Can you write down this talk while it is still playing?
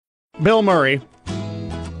Bill Murray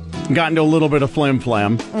got into a little bit of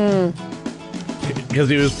flim-flam because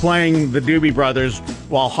he was playing the Doobie Brothers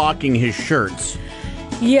while hawking his shirts.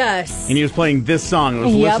 Yes. And he was playing this song.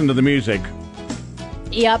 Let's listen to the music.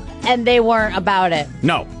 Yep, and they weren't about it.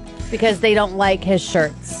 No. Because they don't like his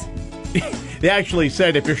shirts. They actually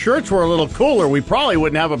said if your shirts were a little cooler, we probably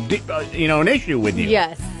wouldn't have an issue with you.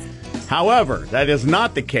 Yes. However, that is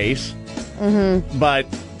not the case. But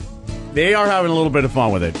they are having a little bit of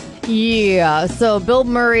fun with it. Yeah. So Bill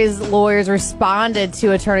Murray's lawyers responded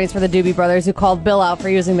to attorneys for the Doobie Brothers who called Bill out for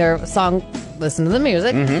using their song "Listen to the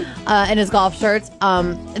Music" in his golf shirts.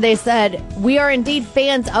 They said, "We are indeed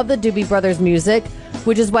fans of the Doobie Brothers music,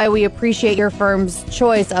 which is why we appreciate your firm's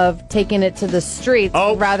choice of taking it to the streets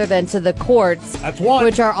rather than to the courts, That's one.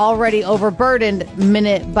 which are already overburdened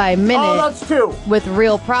minute by minute that's two. with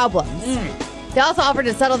real problems." They also offered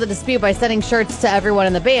to settle the dispute by sending shirts to everyone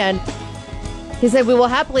in the band. He said, "We will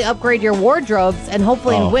happily upgrade your wardrobes and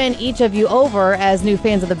hopefully win each of you over as new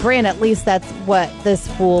fans of the brand. At least that's what this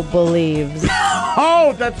fool believes."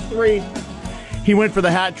 Oh, that's three. He went for the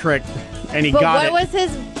hat trick, and he But got what it. was his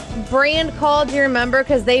brand called? Do you remember?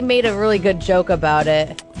 Because they made a really good joke about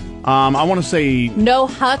it. I want to say, No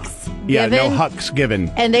hucks given. no hucks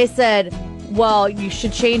given. And they said, well, you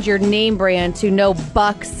should change your name brand to No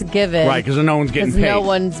Bucks Given. Right, because no one's getting paid. no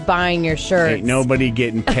one's buying your shirts. Ain't nobody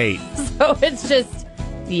getting paid. So it's just,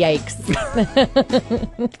 yikes.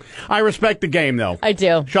 I respect the game, though. I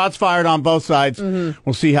do. Shots fired on both sides.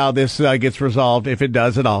 We'll see how this gets resolved, if it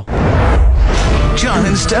does at all. John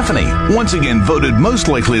and Stephanie, once again voted most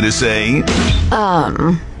likely to say,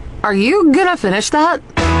 Are you gonna finish that?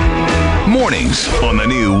 mornings on the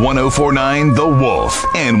new 1049 The Wolf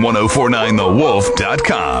and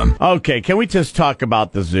 1049thewolf.com. Okay, can we just talk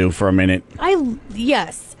about the zoo for a minute?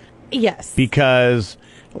 Yes. Because,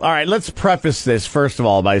 all right, let's preface this, first of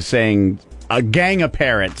all, by saying a gang of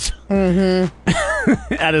parrots at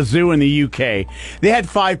a zoo in the UK. They had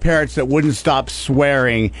 5 parrots that wouldn't stop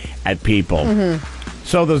swearing at people.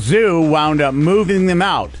 So the zoo wound up moving them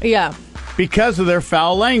out. Yeah. Because of their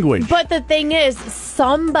foul language. But the thing is,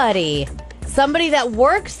 somebody that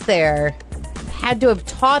works there had to have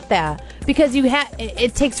taught that, because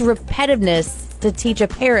it takes repetitiveness to teach a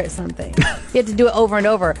parrot something. You have to do it over and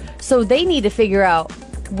over. So they need to figure out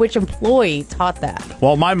which employee taught that.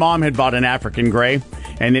 Well, my mom had bought an African gray,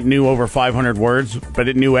 and it knew over 500 words, but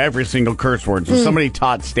it knew every single curse word. So somebody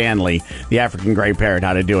taught Stanley, the African gray parrot,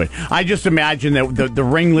 how to do it. I just imagine that the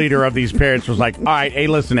ringleader of these parrots was like, all right, hey,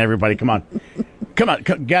 listen, everybody, come on,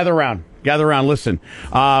 gather around, listen.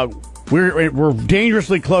 We're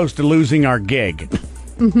dangerously close to losing our gig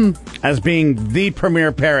as being the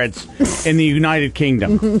premier parrots in the United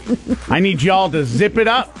Kingdom. I need y'all to zip it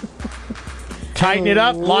up, tighten it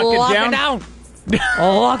up, lock it down.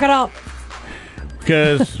 Lock it up.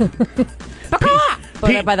 Because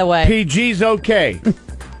By the way, PG's okay.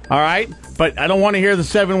 All right? But I don't want to hear the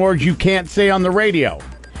 7 words you can't say on the radio.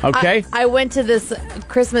 Okay? I went to this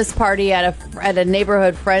Christmas party at a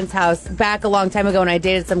neighborhood friend's house back a long time ago, and I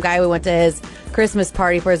dated some guy. We went to his Christmas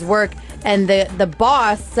party for his work, and the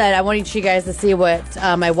boss said, "I want you guys to see what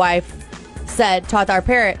my wife taught our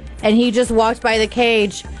parrot." And he just walked by the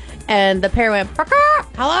cage, and the parrot went, "Paka!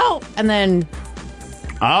 Hello," and then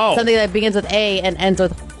something that begins with A and ends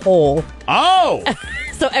with hole. Oh!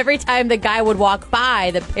 So every time the guy would walk by,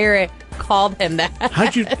 the parrot called him that.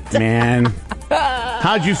 How'd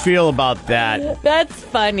you feel about that? That's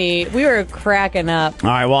funny. We were cracking up.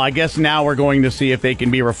 All right, well, I guess now we're going to see if they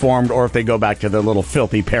can be reformed or if they go back to their little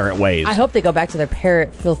filthy parrot ways. I hope they go back to their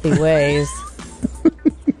parrot filthy ways.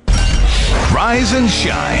 Rise and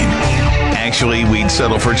shine. Actually, we'd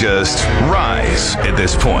settle for just rise at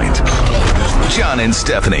this point. John and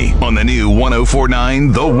Stephanie on the new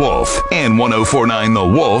 1049 The Wolf and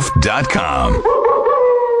 1049thewolf.com.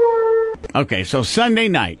 Okay, so Sunday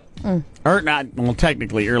night, or not, well,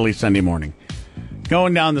 technically early Sunday morning,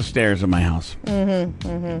 going down the stairs of my house.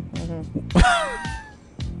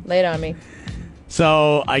 Lay it on me.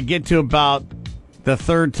 So I get to about the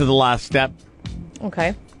third to the last step.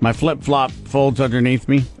 Okay. My flip-flop folds underneath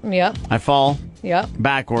me. Yep. I fall Yep.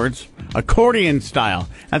 backwards, accordion style.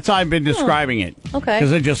 That's how I've been describing it. Okay.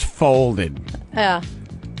 Because it just folded. Yeah.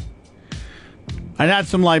 I had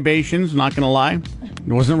some libations, not going to lie.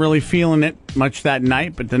 Wasn't really feeling it much that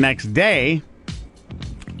night, but the next day,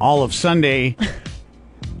 all of Sunday,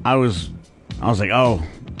 I was like, oh,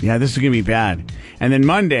 yeah, this is going to be bad. And then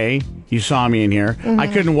Monday, you saw me in here. I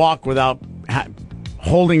couldn't walk without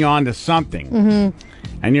holding on to something.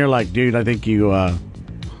 And you're like, dude, I think you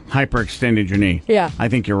hyperextended your knee. Yeah. I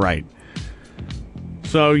think you're right.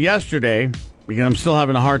 So yesterday, because I'm still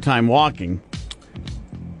having a hard time walking.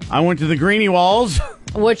 I went to the Greenie Walls,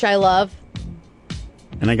 Which I love.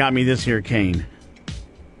 and I got me this here cane.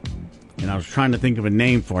 And I was trying to think of a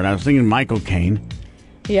name for it. I was thinking Michael Caine.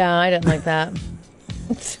 Yeah, I didn't like that.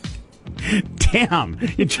 Damn,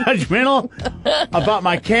 you judgmental about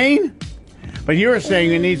my cane? But you were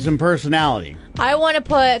saying it needs some personality. I want to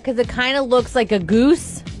put, because it kind of looks like a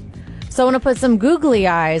goose, so I want to put some googly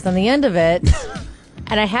eyes on the end of it.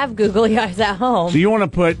 And I have googly eyes at home. So you want to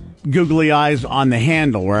put googly eyes on the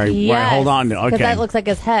handle where I hold on to. Okay, because that looks like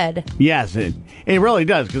his head. Yes, it really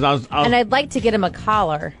does. Because I was And I'd like to get him a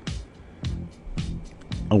collar.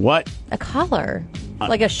 a what? A collar.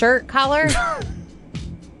 Like a shirt collar.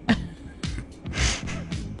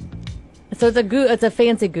 So it's a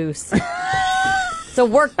fancy goose. It's a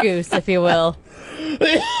work goose, if you will.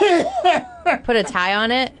 Put a tie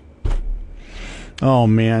on it. Oh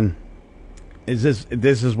man, this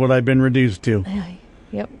is what I've been reduced to?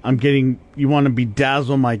 Yep. I'm getting. You want to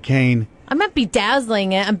bedazzle my cane, I'm not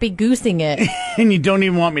bedazzling it. I'm begoosing it. and you don't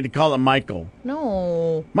even want me to call it Michael.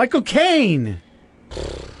 No. Michael Caine.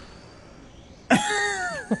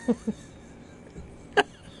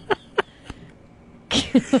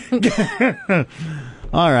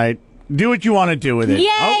 All right. Do what you want to do with it. Yay!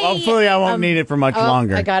 Hopefully, I won't need it for much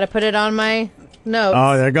longer. I gotta put it on my notes.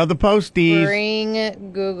 Oh, there go the posties.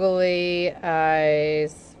 Bring googly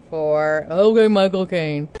eyes for Michael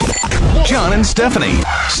Caine. John and Stephanie,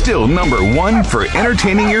 still number one for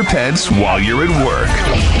entertaining your pets while you're at work.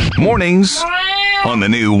 Mornings on the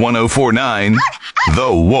new 104.9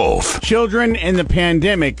 The Wolf. Children in the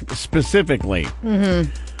pandemic specifically.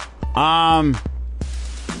 Mm-hmm.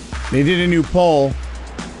 They did a new poll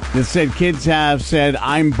that said kids have said,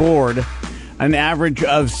 "I'm bored," an average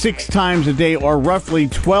of 6 times a day, or roughly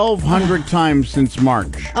 1,200 times since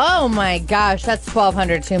March. Oh my gosh, that's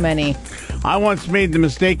 1,200 too many. I once made the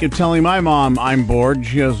mistake of telling my mom I'm bored.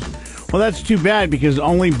 She goes, "Well, that's too bad because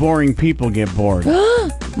only boring people get bored."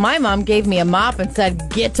 My mom gave me a mop and said,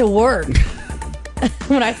 "Get to work."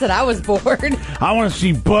 When I said I was bored. I want to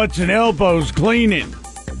see butts and elbows cleaning.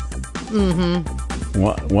 Mm-hmm.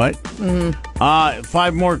 What? Mm-hmm.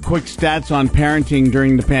 5 more quick stats on parenting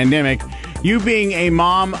during the pandemic. You being a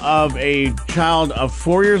mom of a child of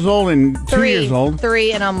 4 years old and 2 years old.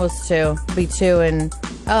 3 and almost 2. Be 2 in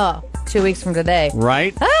 2 weeks from today.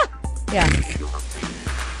 Right? Yeah.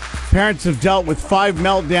 Parents have dealt with 5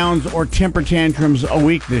 meltdowns or temper tantrums a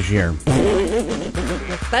week this year.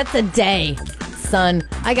 That's a day, son.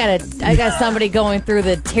 I got somebody going through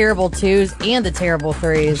the terrible 2s and the terrible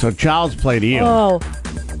 3s. So child's play to you. Oh.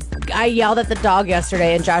 I yelled at the dog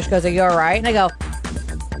yesterday and Josh goes, "Are you all right?" And I go,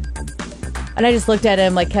 and I just looked at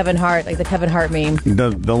him like Kevin Hart, like the Kevin Hart meme.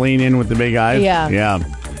 The lean in with the big eyes? Yeah.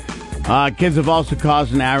 Yeah. Kids have also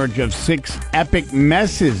caused an average of 6 epic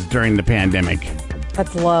messes during the pandemic.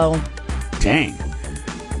 That's low. Dang.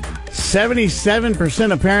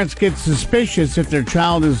 77% of parents get suspicious if their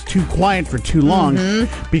child is too quiet for too long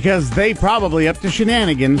because they probably up to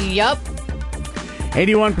shenanigans. Yup.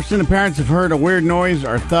 81% of parents have heard a weird noise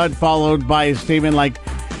or thud followed by a statement like,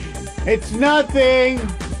 "It's nothing.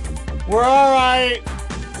 We're all right."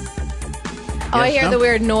 Oh, I Yes, hear no? the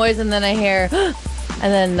weird noise and then I hear, and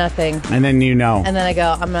then nothing. And then you know. And then I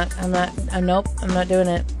go, I'm not doing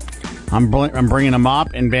it. I'm bringing a mop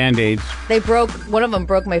and Band-Aids. One of them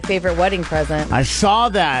broke my favorite wedding present. I saw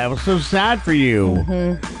that. I was so sad for you.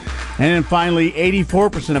 Mm-hmm. And then finally,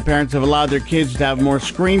 84% of parents have allowed their kids to have more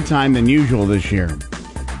screen time than usual this year.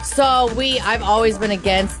 So I've always been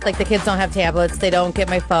against, like, the kids don't have tablets, they don't get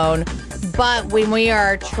my phone. But when we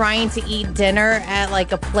are trying to eat dinner at,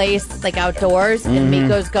 like, a place, like, outdoors, and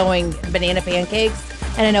Miko's going banana pancakes,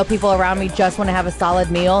 and I know people around me just want to have a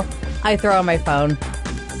solid meal, I throw on my phone.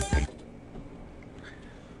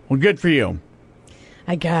 Well, good for you.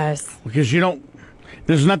 I guess. Because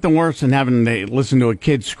there's nothing worse than having to listen to a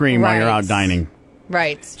kid scream while you're Right. out dining.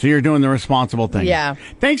 Right. So you're doing the responsible thing. Yeah.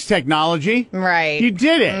 Thanks, technology. Right. You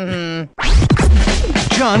did it.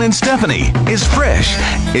 John and Stephanie is fresh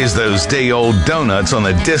as those day-old donuts on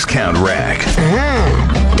the discount rack.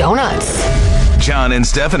 Donuts. John and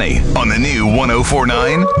Stephanie on the new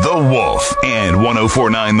 104.9 The Wolf and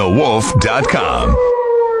 1049thewolf.com.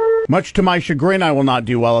 Much to my chagrin, I will not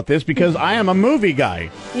do well at this because I am a movie guy.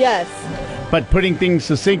 Yes. But putting things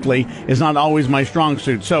succinctly is not always my strong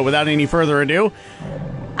suit. So without any further ado,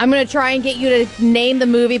 I'm going to try and get you to name the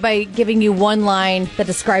movie by giving you one line that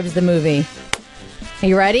describes the movie. Are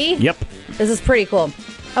you ready? yep. This is pretty cool.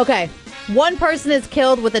 Okay. One person is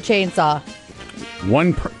killed with a chainsaw.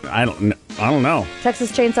 I don't know.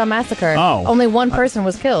 Texas Chainsaw Massacre. Oh. Only one person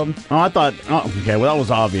was killed. Oh, I thought, okay, well, that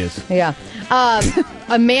was obvious. Yeah.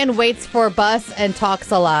 A man waits for a bus and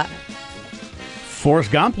talks a lot.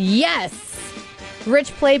 Forrest Gump? Yes.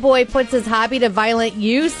 Rich playboy puts his hobby to violent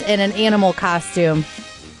use in an animal costume.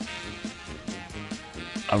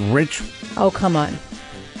 A rich... Oh, come on.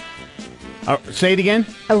 Say it again?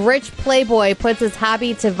 A rich playboy puts his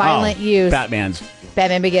hobby to violent use. Batman's.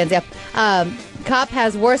 Batman Begins, yep. Cop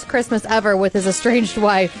has worst Christmas ever with his estranged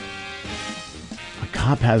wife. A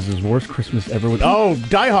cop has his worst Christmas ever with... Oh,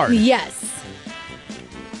 Die Hard. Yes.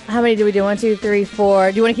 How many do we do? 1, 2, 3,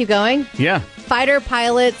 4. Do you want to keep going? Yeah. Fighter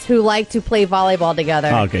pilots who like to play volleyball together.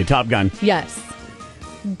 Okay, Top Gun. Yes.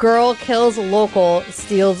 Girl kills local,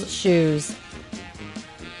 steals shoes.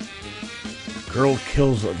 Girl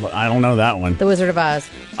kills... I don't know that one. The Wizard of Oz.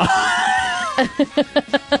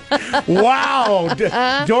 Wow!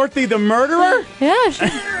 Dorothy the murderer? Yeah, she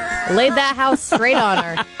laid that house straight on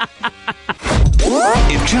her.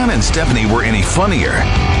 If John and Stephanie were any funnier,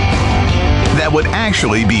 that would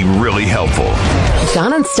actually be really helpful.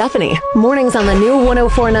 John and Stephanie, mornings on the new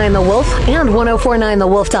 104.9 The Wolf and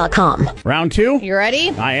 104.9thewolf.com. Round 2? You ready?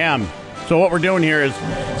 I am. So what we're doing here is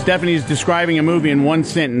Stephanie's describing a movie in one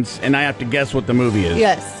sentence, and I have to guess what the movie is.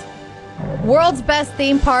 Yes. World's best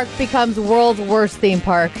theme park becomes world's worst theme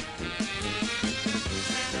park.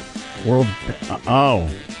 Oh.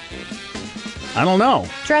 I don't know.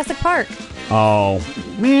 Jurassic Park. Oh,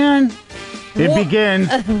 man. It begins.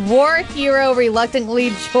 War hero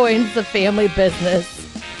reluctantly joins the family business.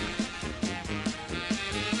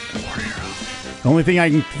 The only thing I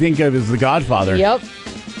can think of is The Godfather. Yep.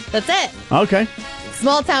 That's it. Okay.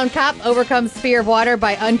 Small town cop overcomes fear of water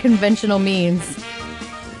by unconventional means.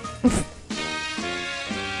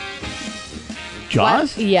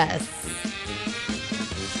 Jaws? What? Yes.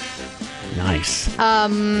 Nice.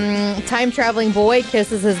 Time traveling boy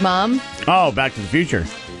kisses his mom. Oh, Back to the Future.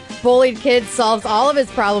 Bullied kid solves all of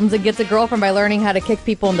his problems and gets a girlfriend by learning how to kick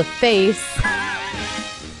people in the face.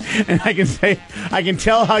 And I can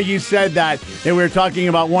tell how you said that we were talking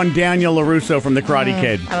about one Daniel LaRusso from The Karate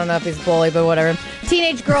Kid. I don't know if he's bullied, but whatever.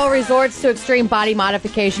 Teenage girl resorts to extreme body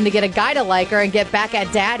modification to get a guy to like her and get back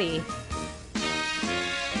at daddy.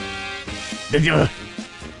 Did you?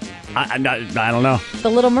 I don't know. The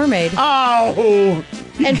Little Mermaid. Oh!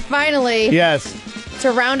 And finally, Yes.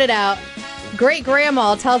 to round it out, great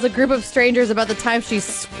grandma tells a group of strangers about the time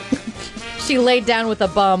she laid down with a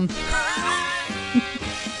bum.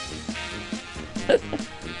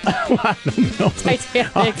 I don't know.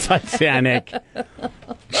 Titanic. Oh, Titanic.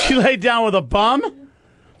 She laid down with a bum?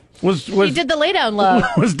 Was He did the lay down love.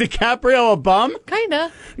 Was DiCaprio a bum?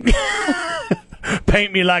 Kinda.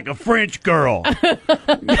 Paint me like a French girl. I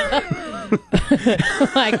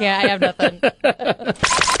can't. I have nothing.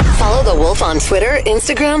 Follow The Wolf on Twitter,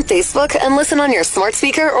 Instagram, Facebook, and listen on your smart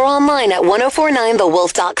speaker or online at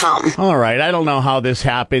 1049thewolf.com. All right. I don't know how this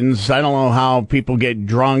happens. I don't know how people get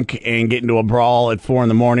drunk and get into a brawl at 4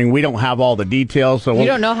 a.m. We don't have all the details. So You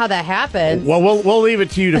don't know how that happens. Well, we'll leave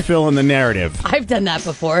it to you to fill in the narrative. I've done that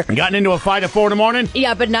before. Gotten into a fight at 4 a.m?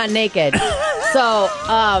 Yeah, but not naked. So,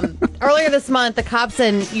 earlier this month, the cops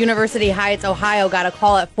in University Heights, Ohio, got a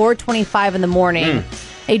call at 4:25 in the morning.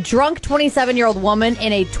 A drunk 27-year-old woman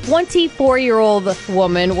and a 24-year-old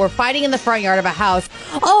woman were fighting in the front yard of a house.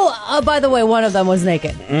 By the way, one of them was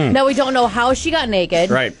naked. Now, we don't know how she got naked.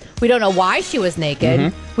 Right. We don't know why she was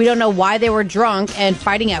naked. We don't know why they were drunk and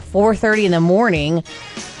fighting at 4:30 in the morning.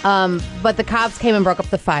 But the cops came and broke up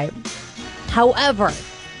the fight. However,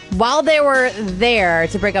 while they were there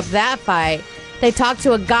to break up that fight, they talked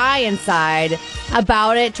to a guy inside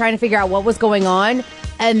about it, trying to figure out what was going on.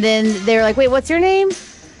 And then they were like, wait, what's your name?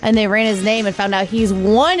 And they ran his name and found out he's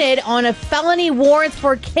wanted on a felony warrant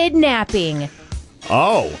for kidnapping.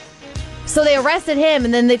 Oh. So they arrested him,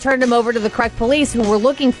 and then they turned him over to the correct police who were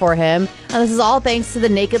looking for him. And this is all thanks to the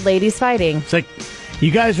naked ladies fighting. It's like, you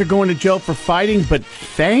guys are going to jail for fighting, but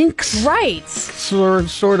thanks? Right.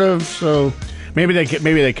 Sort of. So maybe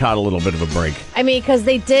they caught a little bit of a break. I mean, because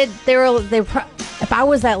if I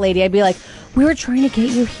was that lady, I'd be like, we were trying to get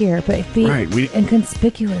you here, but it'd be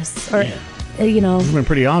inconspicuous. Or, you know. It would have been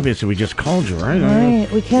pretty obvious if we just called you, right?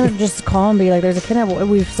 Right. We can't just call and be like, there's a kidnap.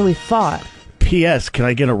 So we fought. P.S. Can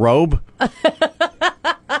I get a robe? I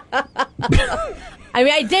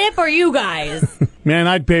mean, I did it for you guys. Man,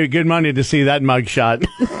 I'd pay good money to see that mugshot.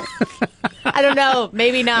 I don't know.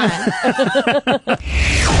 Maybe not.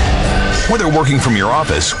 Whether working from your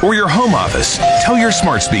office or your home office, tell your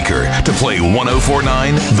smart speaker to play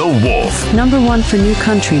 1049 The Wolf. #1 for new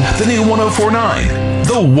country. The new 1049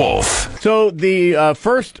 The Wolf. So the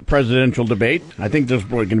first presidential debate, I think there's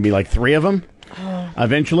going to be like 3 of them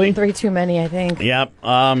eventually. 3 too many, I think. Yep.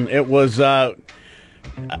 It was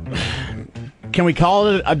can we call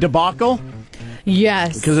it a debacle?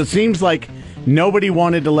 Yes. Because it seems like nobody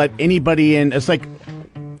wanted to let anybody in. It's like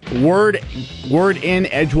word in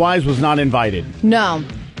edgewise was not invited. No.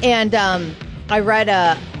 And I read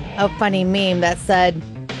a funny meme that said,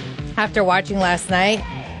 after watching last night,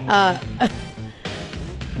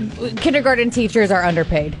 kindergarten teachers are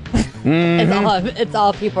underpaid. It's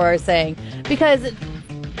all people are saying. Because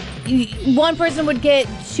one person would get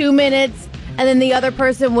 2 minutes, and then the other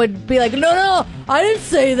person would be like, no, I didn't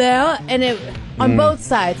say that. And it on both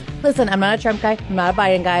sides. Listen, I'm not a Trump guy. I'm not a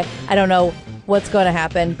Biden guy. I don't know what's going to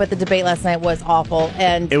happen. But the debate last night was awful.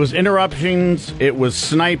 And it was interruptions. It was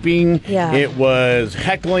sniping. Yeah. It was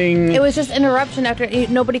heckling. It was just interruption after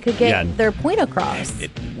nobody could get their point across.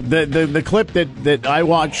 The clip that I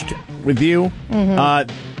watched with you,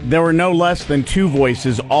 there were no less than two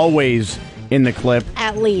voices always in the clip.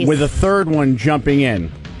 At least. With a third one jumping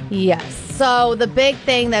in. Yes. So the big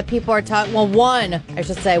thing that people are talking, one of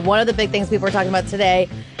the big things people are talking about today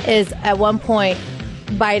is at one point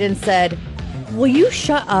Biden said, "Will you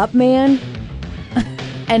shut up, man?"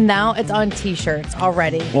 And now it's on T-shirts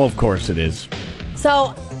already. Well, of course it is.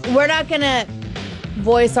 So we're not going to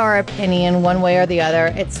voice our opinion one way or the other.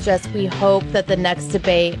 It's just we hope that the next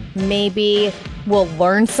debate maybe we'll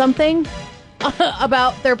learn something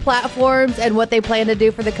about their platforms and what they plan to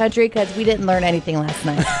do for the country, because we didn't learn anything last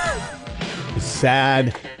night.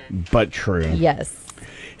 Sad, but true. Yes.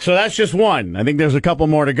 So that's just one. I think there's a couple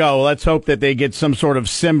more to go. Let's hope that they get some sort of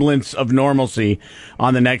semblance of normalcy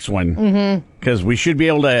on the next one. Because we should be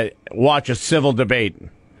able to watch a civil debate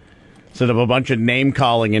instead of a bunch of name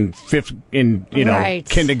calling in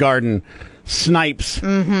kindergarten snipes.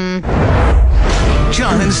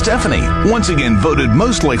 John and Stephanie, once again voted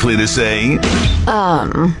most likely to say,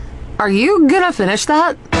 Are you gonna finish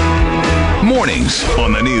that? mornings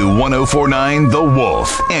on the new 1049 The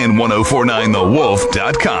Wolf and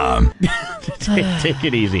 1049thewolf.com. Take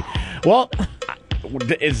it easy. Well,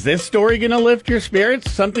 is this story going to lift your spirits?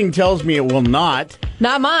 Something tells me it will not.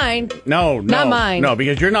 Not mine. No. Not mine. No,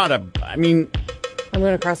 because you're not I'm going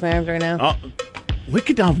to cross my arms right now. Look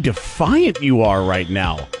at how defiant you are right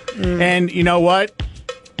now. And you know what?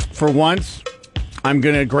 For once, I'm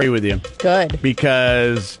going to agree with you. Good.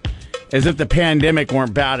 Because as if the pandemic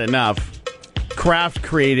weren't bad enough, Kraft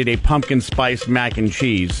created a pumpkin spice mac and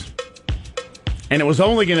cheese. And it was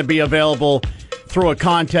only going to be available through a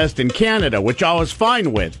contest in Canada, which I was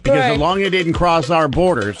fine with, because as long as it didn't cross our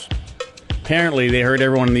borders. Apparently, they heard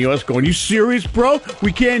everyone in the U.S. going, "You serious, bro?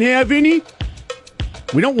 We can't have any?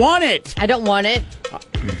 We don't want it." I don't want it.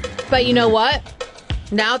 But you know what?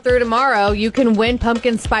 Now through tomorrow, you can win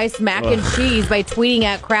pumpkin spice mac and cheese by tweeting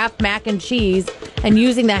at Kraft Mac and Cheese and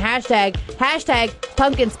using the hashtag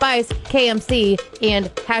pumpkin spice KMC and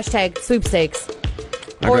hashtag sweepstakes.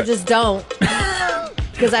 Or just don't.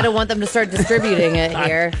 Because I don't want them to start distributing it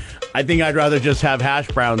here. I think I'd rather just have hash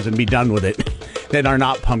browns and be done with it that are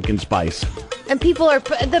not pumpkin spice. And people are...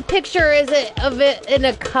 The picture is of it in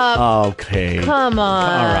a cup. Okay. Come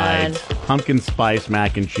on. All right. Pumpkin spice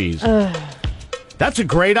mac and cheese. That's a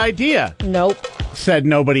great idea. Nope. Said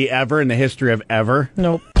nobody ever in the history of ever.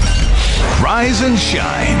 Nope. Rise and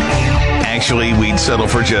shine. Actually, we'd settle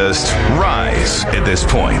for just rise at this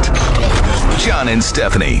point. John and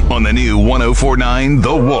Stephanie on the new 1049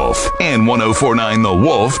 The Wolf and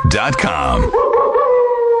 1049thewolf.com.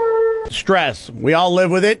 Stress. We all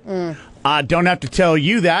live with it. Don't have to tell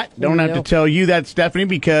you that. Don't have to tell you that, Stephanie,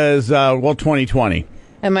 because, 2020.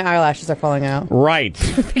 And my eyelashes are falling out. Right.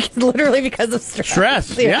 Literally because of stress.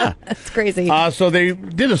 Stress, yeah. It's crazy. So they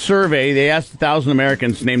did a survey. They asked 1,000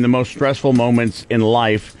 Americans to name the most stressful moments in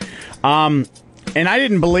life. And I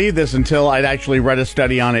didn't believe this until I'd actually read a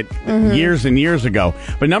study on it years and years ago.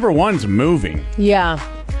 But number one's moving. Yeah.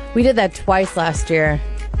 We did that twice last year.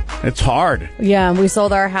 It's hard. Yeah, we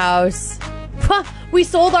sold our house. We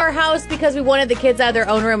sold our house because we wanted the kids out of their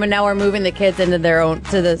own room, and now we're moving the kids into their own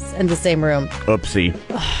in the same room. Oopsie.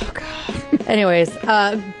 Oh God. Anyways,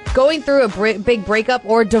 going through a big breakup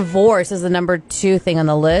or divorce is the number 2 thing on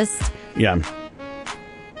the list. Yeah.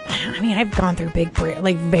 I mean, I've gone through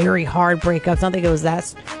very hard breakups. I don't think it was that.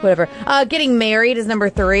 Whatever. Getting married is number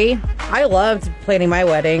 3. I loved planning my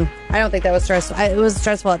wedding. I don't think that was stressful. It was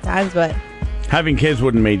stressful at times, but having kids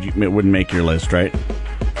wouldn't make your list, right?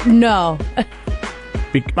 No.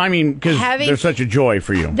 Because they're such a joy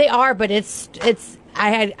for you. They are, but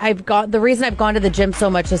the reason I've gone to the gym so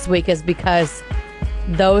much this week is because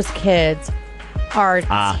those kids are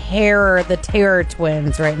the terror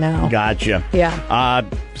twins right now. Gotcha. Yeah.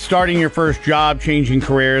 Starting your first job, changing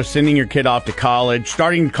careers, sending your kid off to college.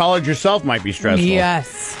 Starting college yourself might be stressful.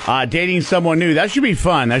 Yes. Dating someone new. That should be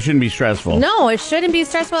fun. That shouldn't be stressful. No, it shouldn't be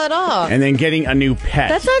stressful at all. And then getting a new pet.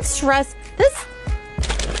 That's not stress.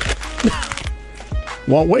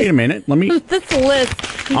 Well, wait a minute. Let me... This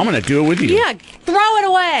list. I'm going to do it with you. Yeah, throw it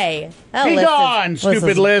away. That Be list gone,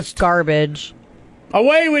 stupid list. Garbage.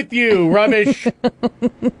 Away with you, rubbish. I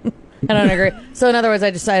don't agree. So, in other words,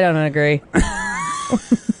 I don't agree.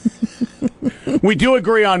 We do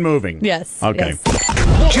agree on moving. Yes. Okay.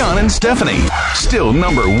 Yes. John and Stephanie, still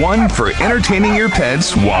number one for entertaining your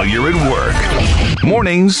pets while you're at work.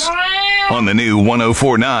 Mornings on the new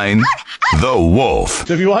 104.9 The Wolf.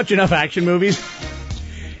 So if you watch enough action movies,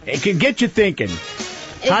 it can get you thinking,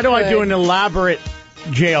 how do I do an elaborate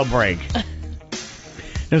jailbreak?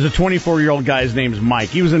 There's a 24-year-old guy, his name's Mike.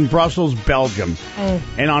 He was in Brussels, Belgium.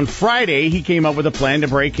 And on Friday, he came up with a plan to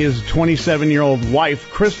break his 27-year-old wife,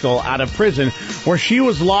 Crystal, out of prison, where she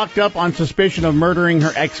was locked up on suspicion of murdering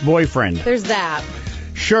her ex-boyfriend. There's that.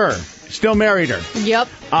 Sure. Still married her. Yep.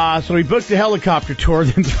 So he booked a helicopter tour,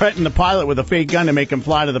 then threatened the pilot with a fake gun to make him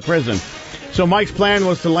fly to the prison. So Mike's plan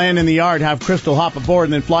was to land in the yard, have Crystal hop aboard,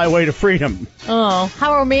 and then fly away to freedom. Oh,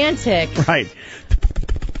 how romantic. Right.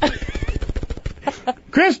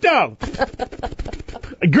 Crystal!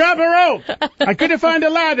 Grab a rope! I couldn't find a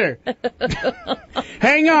ladder.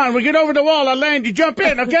 Hang on, we get over the wall, I'll land, you jump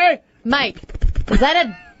in, okay? Mike, is that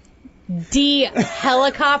a D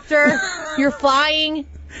helicopter you're flying?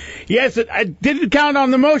 Yes, I didn't count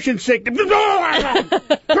on the motion sickness.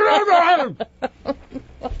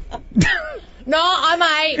 No, I'm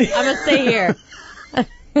going to stay here.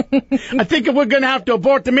 I think we're going to have to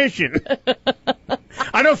abort the mission.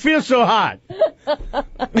 I don't feel so hot.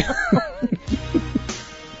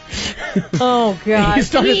 Oh, God. He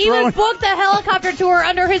started He even booked the helicopter tour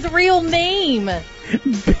under his real name.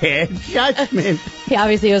 Bad judgment. He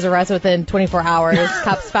obviously was arrested within 24 hours.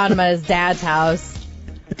 Cops found him at his dad's house.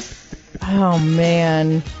 Oh,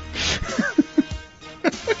 man.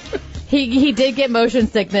 He did get motion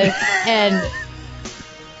sickness, and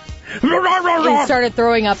he started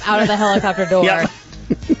throwing up out of the helicopter door. Yep.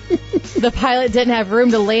 The pilot didn't have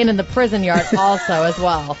room to land in the prison yard also as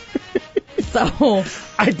well. So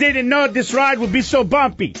I didn't know this ride would be so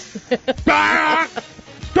bumpy.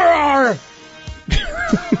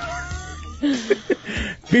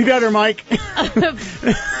 Be better, Mike.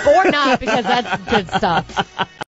 Or not, because that's good stuff.